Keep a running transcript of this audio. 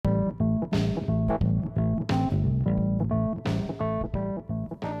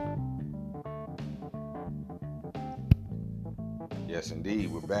Yes,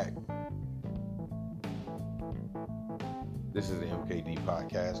 indeed, we're back. This is the MKD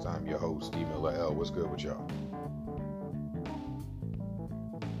podcast. I'm your host, D. Miller L. What's good with y'all?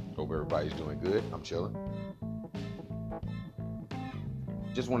 Hope everybody's doing good. I'm chilling.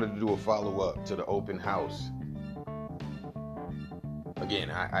 Just wanted to do a follow-up to the open house. Again,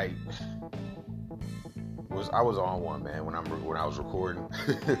 I was on one, man, when I was recording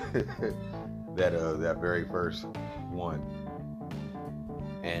that very first one,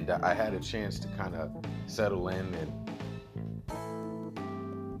 and I had a chance to kind of settle in, and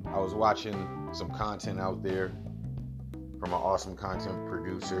I was watching some content out there from an awesome content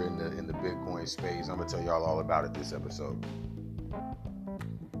producer in the Bitcoin space. I'm gonna tell y'all all about it this episode.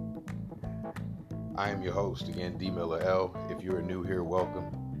 I am your host again, D. Miller L. If you're new here,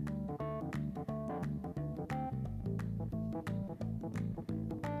 welcome.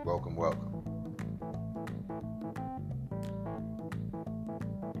 Welcome.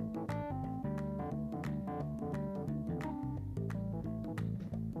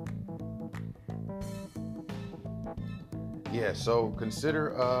 Yeah, so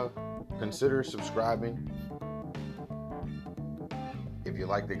consider subscribing. If you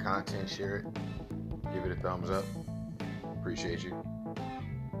like the content, share it. Give it a thumbs up. Appreciate you.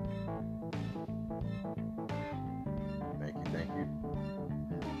 Thank you.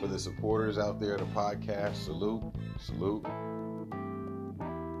 For the supporters out there of the podcast, salute.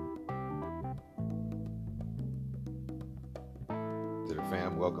 To the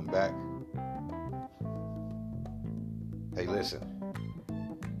fam, welcome back. Hey, listen.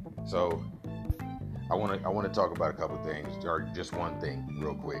 So I want to talk about a couple things, or just one thing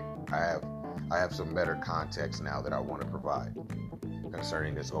real quick. I have some better context now that I want to provide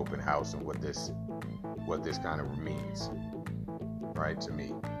concerning this open house and what this kind of means, right, to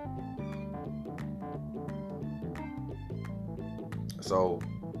me. So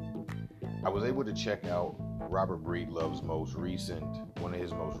I was able to check out Robert Breedlove's one of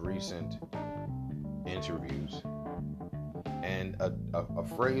his most recent interviews, and a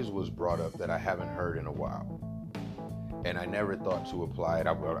phrase was brought up that I haven't heard in a while. And I never thought to apply it.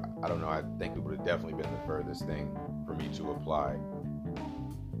 I don't know. I think it would have definitely been the furthest thing for me to apply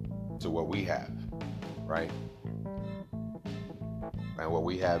to what we have, right? And what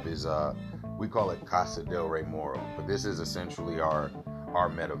we have is, we call it Casa del Rey Moro, but this is essentially our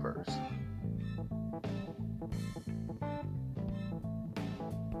metaverse.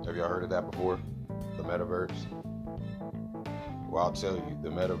 Have y'all heard of that before? The metaverse? Well, I'll tell you, the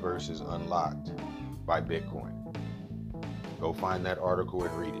metaverse is unlocked by Bitcoin. Go find that article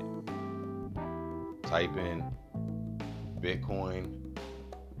and read it. Type in Bitcoin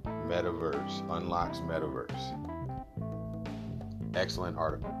metaverse unlocks metaverse. Excellent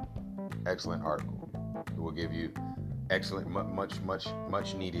article. It will give you excellent,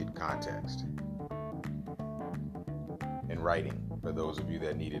 much needed context in writing for those of you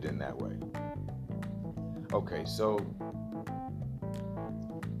that need it in that way. Okay, so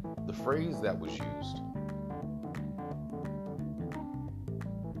the phrase that was used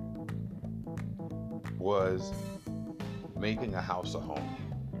was making a house a home.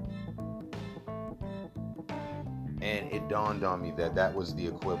 And it dawned on me that was the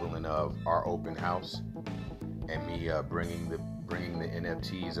equivalent of our open house and me bringing the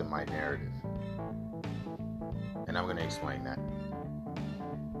NFTs in my narrative. And I'm going to explain that.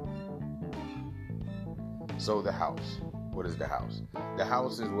 So the house. What is the house? The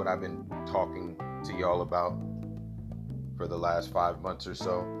house is what I've been talking to y'all about for the last 5 months or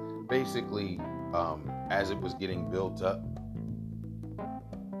so. Basically, as it was getting built up,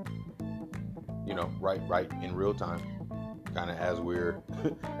 right in real time, kind of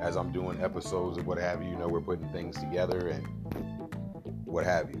as I'm doing episodes or what have you, we're putting things together and what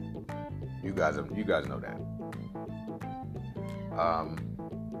have you. You guys know that.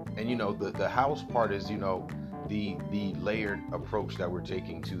 And the house part is, the layered approach that we're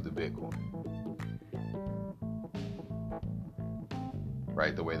taking to the Bitcoin.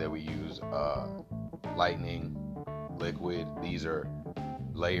 Right? The way that we use Lightning, Liquid, these are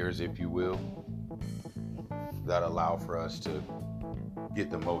layers, if you will, that allow for us to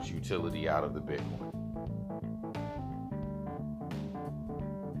get the most utility out of the Bitcoin.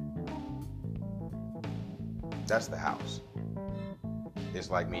 That's the house.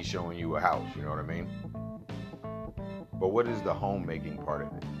 It's like me showing you a house, you know what I mean? But what is the homemaking part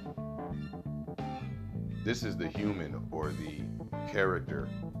of it? This is the human or the character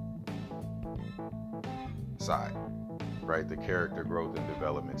side, right? The character growth and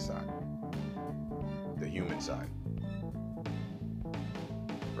development side. The human side.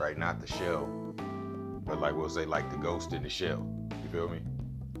 Right? Not the shell, but like we'll say, like the ghost in the shell. You feel me?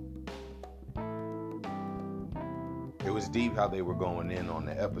 It was deep how they were going in on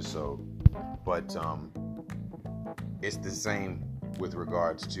the episode, but it's the same with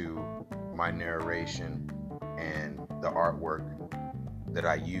regards to my narration and the artwork that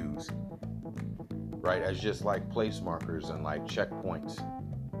I use, right? As just like place markers and like checkpoints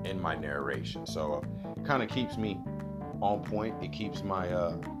in my narration. So it kind of keeps me on point. It keeps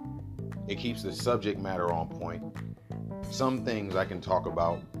it keeps the subject matter on point. Some things I can talk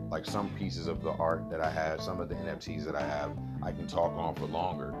about, like some pieces of the art that I have, some of the NFTs that I have, I can talk on for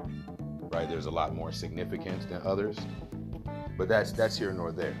longer, right? There's a lot more significance than others, but that's here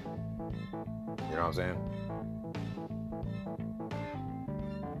nor there. You know what I'm saying?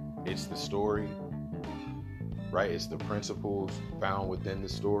 It's the story, right? It's the principles found within the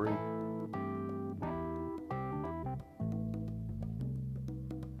story.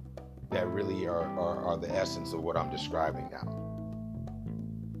 That really are the essence of what I'm describing now.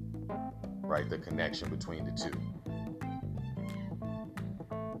 Right? The connection between the two.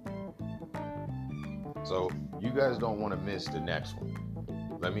 So you guys don't want to miss the next one.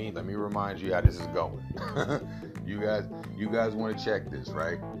 Let me remind you how this is going. You guys want to check this,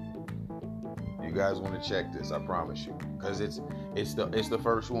 right? You guys want to check this, I promise you. Because it's the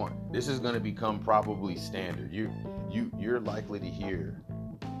first one. This is going to become probably standard. You're likely to hear.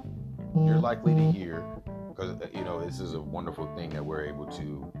 You're likely to hear, because this is a wonderful thing that we're able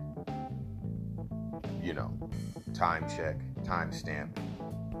to, time check, time stamp,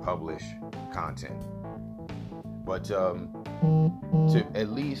 publish content. But to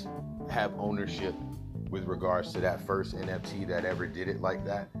at least have ownership with regards to that first NFT that ever did it like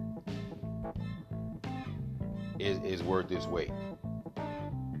that is worth its weight.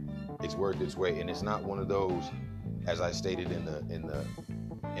 It's worth its weight, and it's not one of those, as I stated in the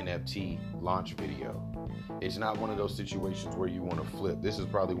NFT launch video, it's not one of those situations where you want to flip. This is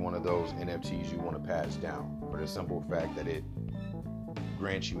probably one of those NFTs you want to pass down for the simple fact that it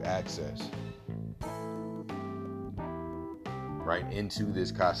grants you access right into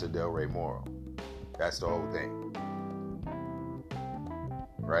this Casa del Rey Moro. That's the whole thing,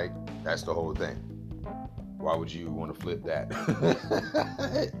 right? That's the whole thing. Why would you want to flip that?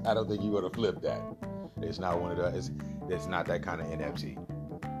 I don't think you want to flip that. It's not one of those. It's not that kind of NFT.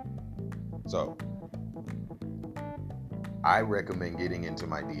 So, I recommend getting into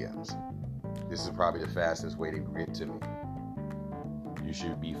my DMs. This is probably the fastest way to get to me. You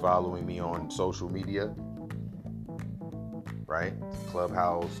should be following me on social media, right?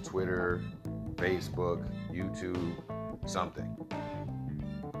 Clubhouse, Twitter, Facebook, YouTube, something.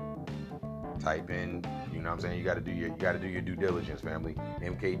 Type in, you know what I'm saying? You got to do your due diligence, family.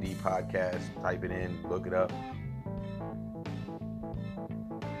 MKD podcast, type it in, look it up.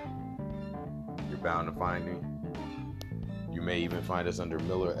 Bound to find me. You may even find us under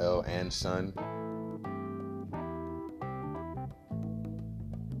Miller L and Son.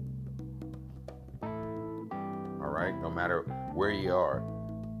 All right, no matter where you are,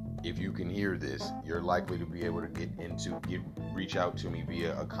 if you can hear this, you're likely to be able to reach out to me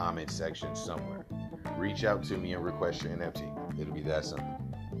via a comment section somewhere. Reach out to me and request your NFT. It'll be that simple.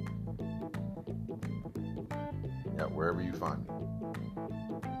 Yeah, wherever you find me.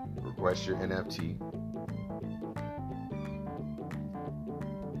 Request your NFT.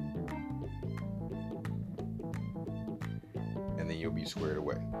 And then you'll be squared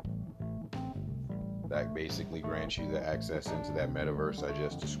away. That basically grants you the access into that metaverse I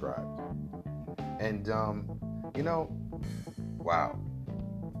just described. And, wow.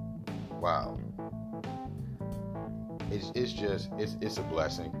 It's a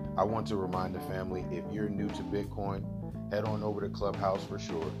blessing. I want to remind the family, if you're new to Bitcoin, head on over to Clubhouse for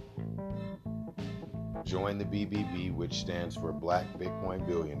sure. Join the BBB, which stands for Black Bitcoin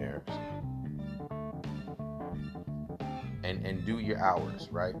Billionaires. And do your hours,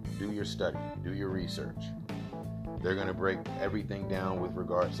 right? Do your study, do your research. They're going to break everything down with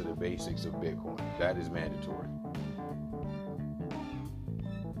regards to the basics of Bitcoin. That is mandatory.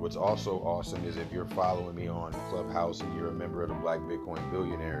 What's also awesome is if you're following me on Clubhouse and you're a member of the Black Bitcoin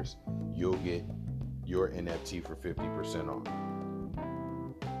Billionaires, you'll get your NFT for 50% off.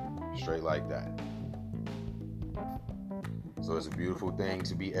 Straight like that. So it's a beautiful thing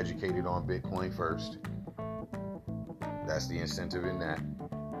to be educated on Bitcoin first. That's the incentive in that.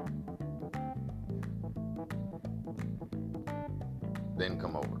 Then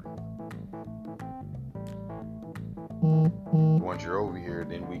come over. Once you're over here,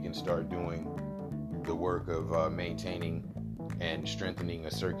 then we can start doing the work of maintaining and strengthening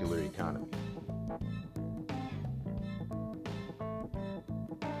a circular economy.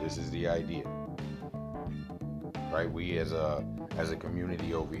 This is the idea, right? We as a as a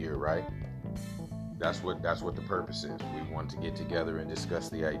community over here, right? That's what the purpose is. We want to get together and discuss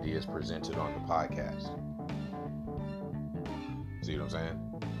the ideas presented on the podcast. See what I'm saying?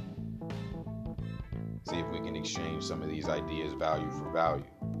 See if we can exchange some of these ideas value for value.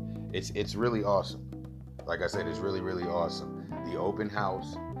 It's really awesome. Like I said, it's really, really awesome. The open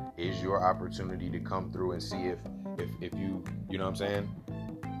house is your opportunity to come through and see if you know what I'm saying?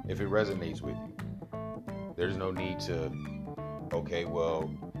 If it resonates with you. There's no need to, okay, well,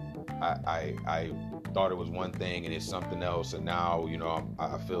 I thought it was one thing and it's something else, and now, you know,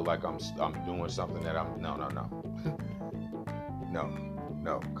 I feel like I'm doing something that I'm, no.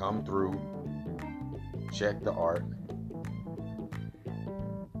 No, come through, check the art,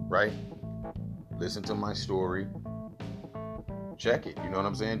 right? Listen to my story, check it, you know what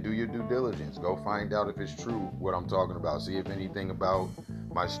I'm saying? Do your due diligence, go find out if it's true what I'm talking about, see if anything about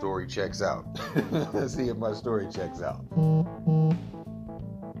my story checks out. See if my story checks out.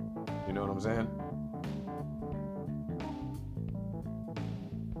 You know what I'm saying?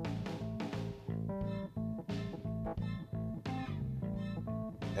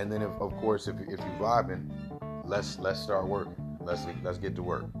 And then, if you vibing, let's start working. Let's get to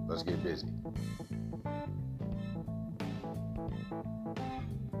work. Let's get busy.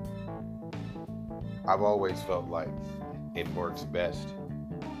 I've always felt like it works best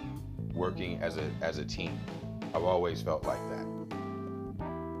working as a team. I've always felt like that.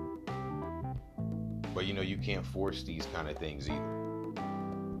 But you know, you can't force these kind of things either.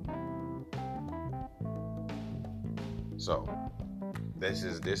 So this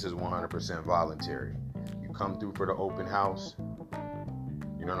is 100% voluntary. You come through for the open house.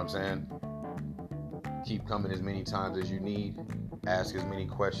 You know what I'm saying? Keep coming as many times as you need. Ask as many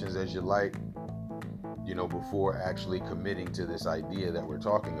questions as you like, you know, before actually committing to this idea that we're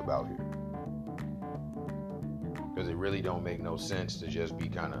talking about here. Because it really don't make no sense to just be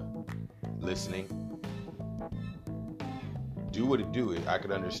kind of listening. Do what it do. I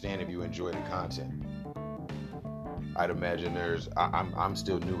could understand if you enjoy the content. I'd imagine I'm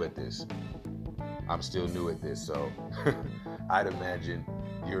still new at this. So I'd imagine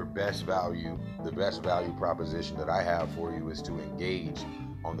the best value proposition that I have for you is to engage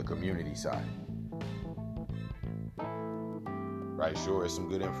on the community side. Right, sure, it's some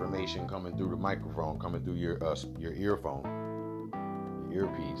good information coming through the microphone, coming through your earphone, your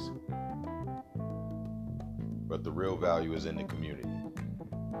earpiece. But the real value is in the community.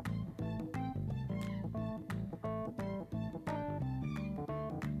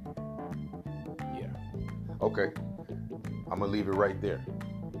 Yeah. Okay. I'm going to leave it right there.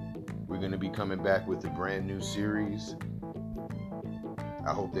 We're going to be coming back with a brand new series.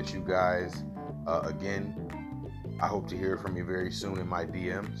 I hope that you guys, again, I hope to hear from you very soon in my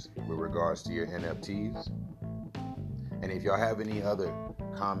DMs with regards to your NFTs. And if y'all have any other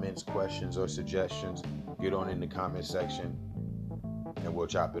comments, questions, or suggestions, get on in the comment section and we'll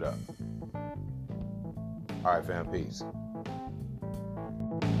chop it up. All right, fam, peace.